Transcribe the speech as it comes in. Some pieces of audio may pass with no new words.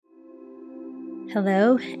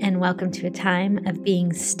Hello, and welcome to a time of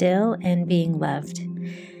being still and being loved.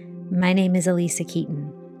 My name is Elisa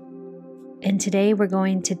Keaton, and today we're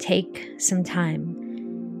going to take some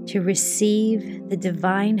time to receive the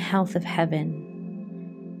divine health of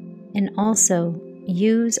heaven and also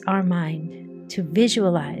use our mind to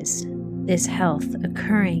visualize this health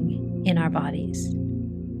occurring in our bodies.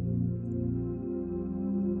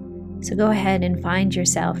 So go ahead and find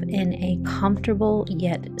yourself in a comfortable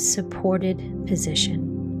yet supported position.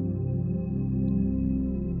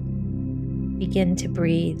 Begin to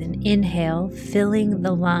breathe and inhale, filling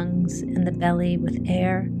the lungs and the belly with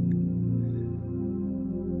air.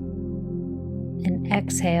 And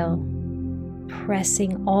exhale,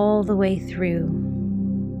 pressing all the way through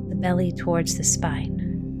the belly towards the spine.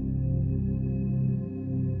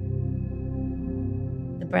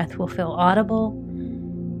 The breath will feel audible.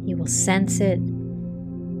 You will sense it,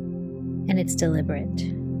 and it's deliberate.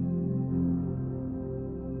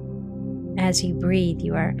 As you breathe,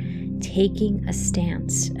 you are taking a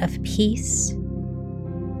stance of peace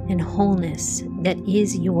and wholeness that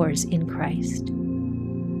is yours in Christ.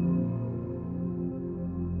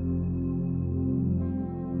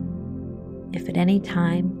 If at any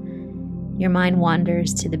time your mind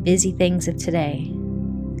wanders to the busy things of today,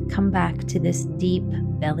 come back to this deep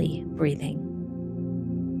belly breathing.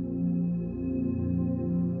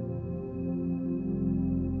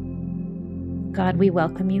 God, we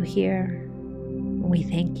welcome you here. We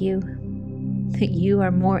thank you that you are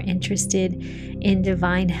more interested in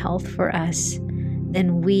divine health for us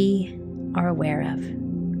than we are aware of.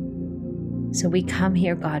 So we come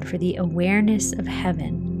here, God, for the awareness of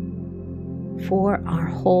heaven for our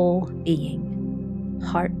whole being,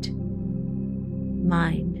 heart,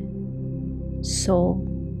 mind, soul,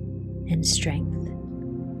 and strength.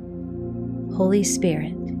 Holy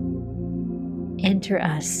Spirit, enter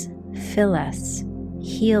us, fill us,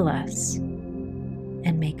 heal us,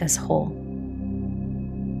 and make us whole.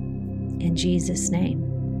 In Jesus' name,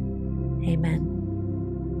 amen.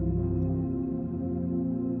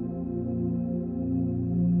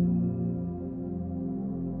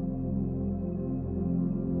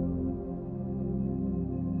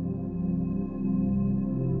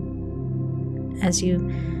 As you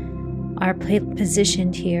are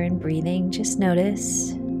positioned here and breathing, just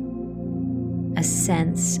notice a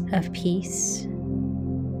sense of peace,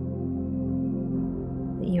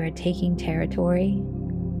 that you are taking territory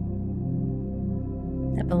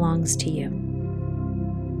that belongs to you.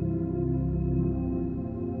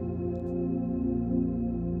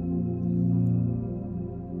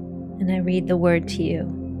 And I read the word to you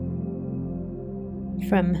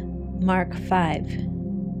from Mark 5,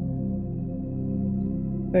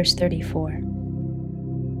 verse 34.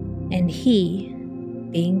 And he,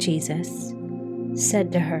 being Jesus,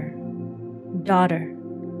 said to her, "Daughter,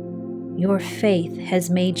 your faith has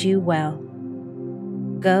made you well.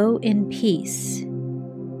 Go in peace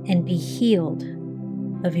and be healed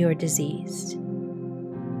of your disease."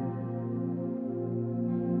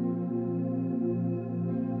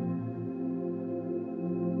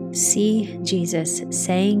 See Jesus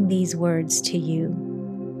saying these words to you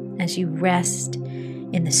as you rest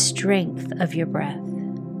in the strength of your breath.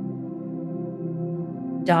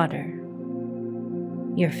 Daughter,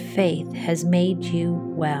 your faith has made you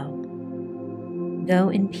well. Go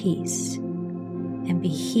in peace and be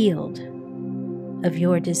healed of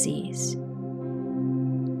your disease.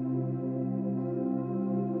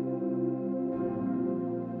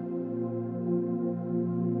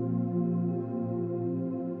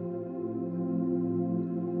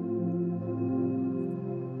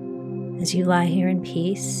 As you lie here in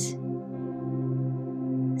peace,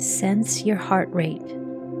 sense your heart rate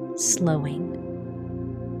slowing.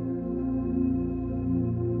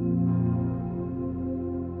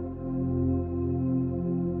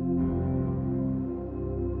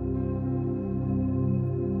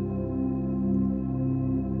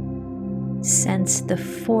 Sense the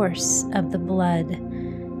force of the blood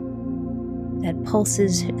that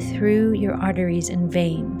pulses through your arteries and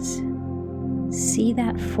veins. See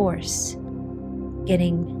that force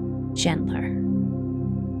getting gentler,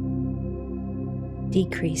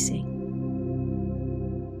 decreasing.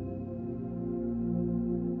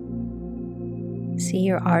 See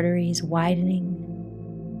your arteries widening,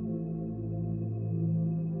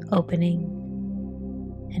 opening,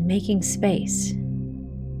 and making space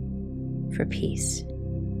for peace.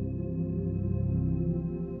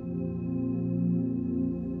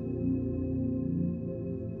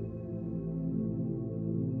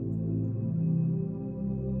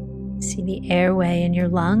 See the airway in your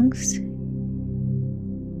lungs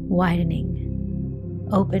widening,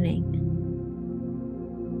 opening,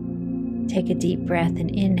 Take a deep breath and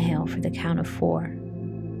inhale for the count of 4.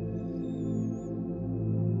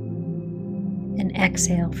 And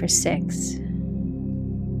exhale for 6.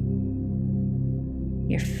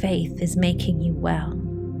 Your faith is making you well.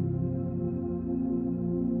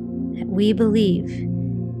 We believe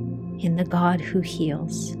in the God who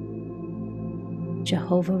heals,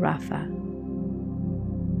 Jehovah Rapha,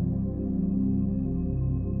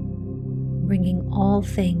 bringing all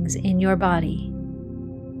things in your body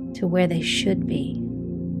to where they should be.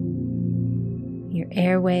 Your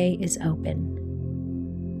airway is open.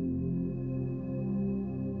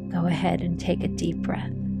 Go ahead and take a deep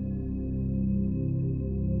breath.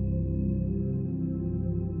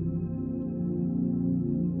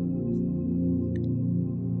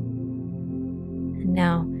 And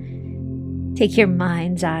now, take your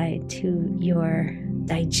mind's eye to your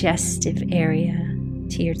digestive area,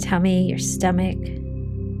 to your tummy, your stomach.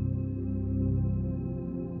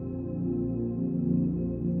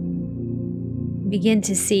 Begin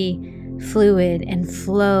to see fluid and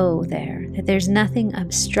flow there, that there's nothing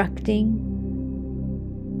obstructing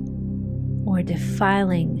or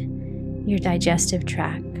defiling your digestive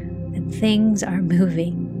tract, that things are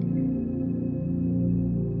moving.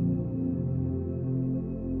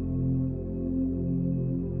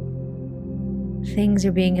 Things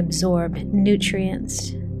are being absorbed,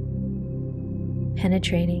 nutrients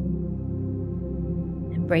penetrating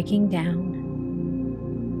and breaking down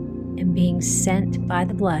and being sent by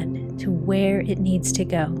the blood to where it needs to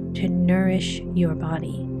go to nourish your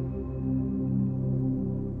body.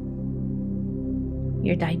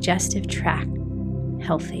 Your digestive tract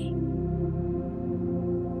healthy.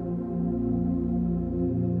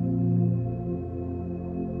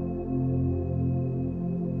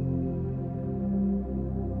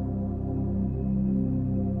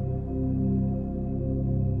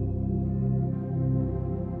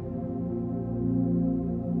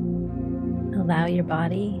 Allow your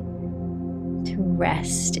body to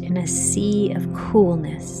rest in a sea of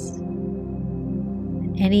coolness.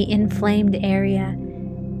 Any inflamed area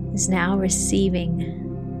is now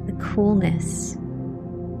receiving the coolness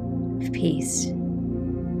of peace.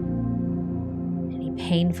 Any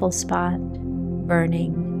painful spot,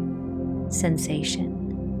 burning sensation.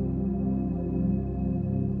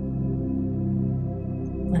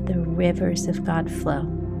 Let the rivers of God flow.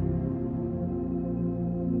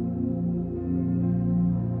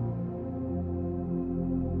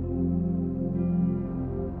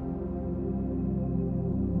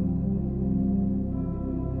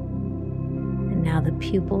 Now the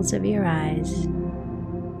pupils of your eyes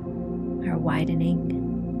are widening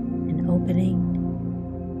and opening.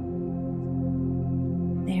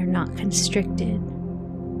 They are not constricted.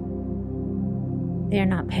 They are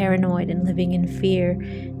not paranoid and living in fear,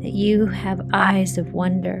 that you have eyes of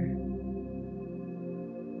wonder.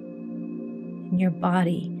 And your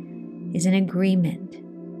body is in agreement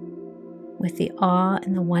with the awe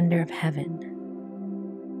and the wonder of heaven.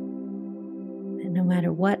 No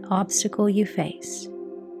matter what obstacle you face,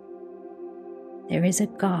 there is a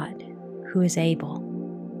God who is able.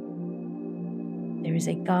 There is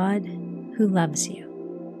a God who loves you.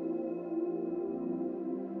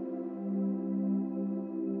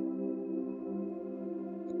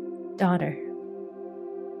 Daughter,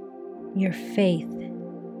 your faith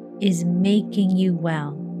is making you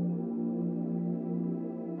well.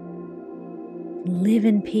 Live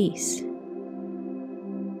in peace.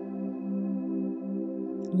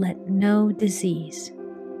 Let no disease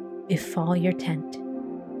befall your tent.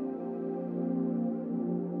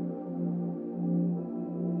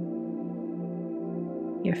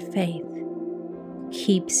 Your faith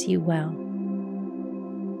keeps you well.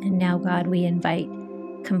 And now, God, we invite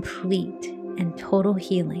complete and total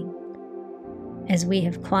healing as we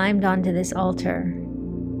have climbed onto this altar,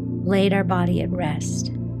 laid our body at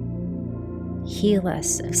rest. Heal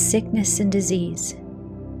us of sickness and disease.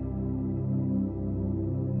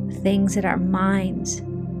 Things that our minds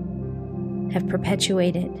have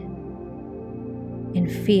perpetuated in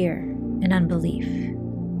fear and unbelief.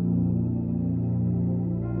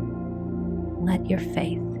 Let your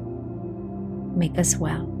faith make us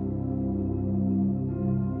well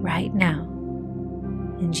right now,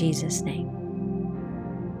 in Jesus' name.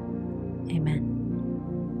 Amen.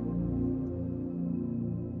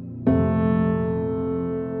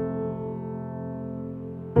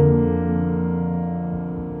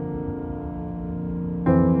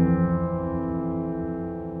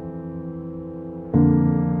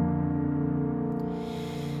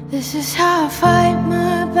 This is how I fight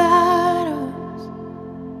my battles.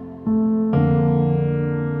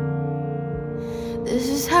 This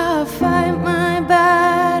is how I fight my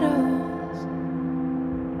battles.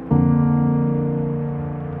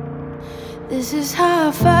 This is how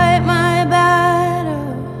I fight my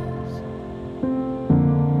battles.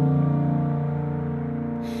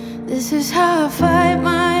 This is how I fight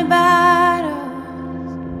my battles.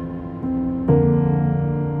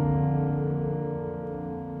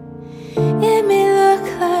 It may look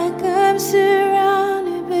like I'm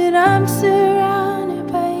surrounded, but I'm surrounded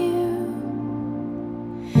by you.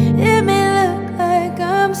 It may look like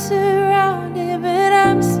I'm surrounded, but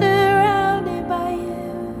I'm surrounded by you.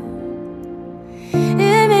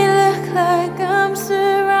 It may look like I'm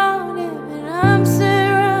surrounded, but I'm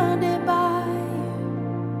surrounded by you.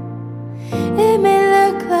 It may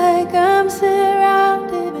look like I'm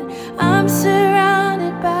surrounded, but I'm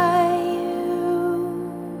surrounded by you.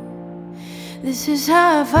 This is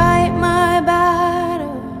how I fight my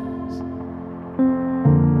battles.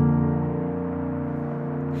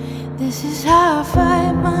 This is how I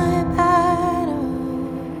fight my battles.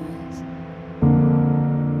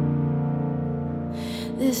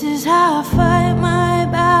 This is how I fight my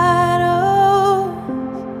battles.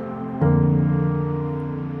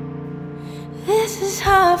 This is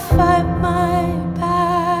how I fight my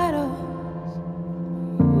battles.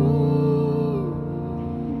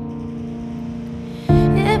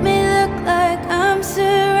 It may look like I'm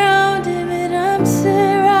surrounded, but I'm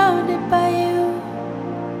surrounded by you.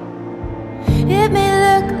 It may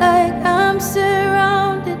look like I'm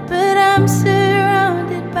surrounded, but I'm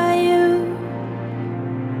surrounded by you.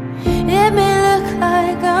 It may look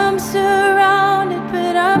like I'm surrounded,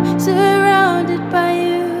 but I'm surrounded by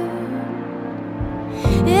you.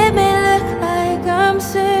 It may look like I'm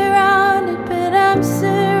surrounded, but I'm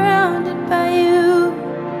surrounded by you.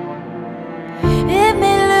 It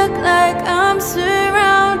may look like I'm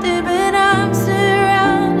surrounded, but I'm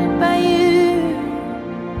surrounded by you.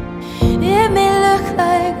 It may look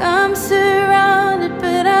like I'm surrounded,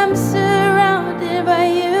 but I'm surrounded by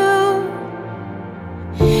you.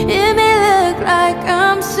 It may look like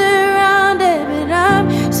I'm surrounded, but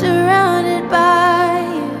I'm surrounded by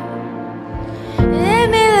you. It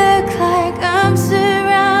may look like I'm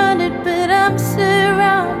surrounded, but I'm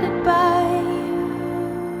surrounded by you.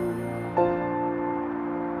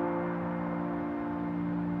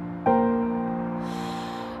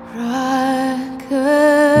 Rock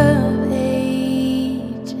of ages,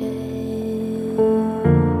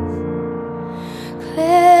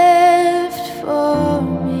 cleft for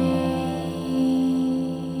me.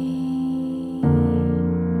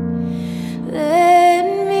 Let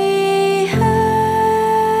me hide.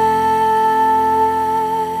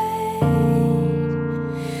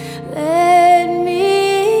 Let me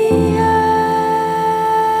hide.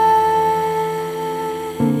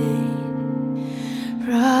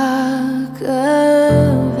 Rock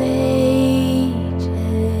of ages,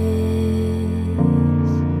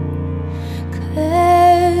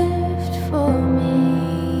 cleft for me.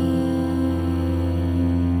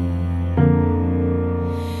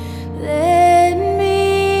 Let me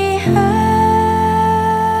hide.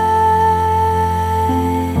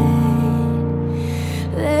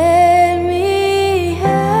 Let me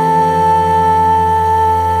hide.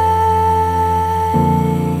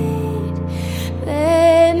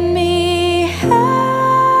 Let me hide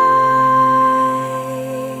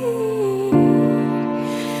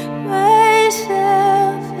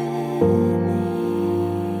myself in thee.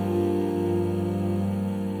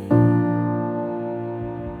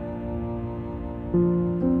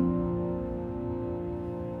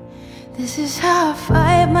 This is how I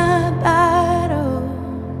fight my battles.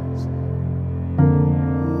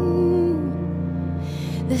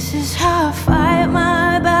 This is how I fight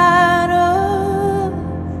my battles.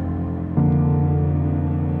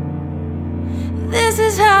 This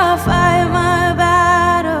is how I fight my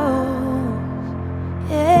battles.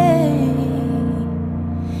 Yeah.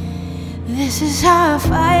 This is how I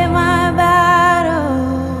fight my battles.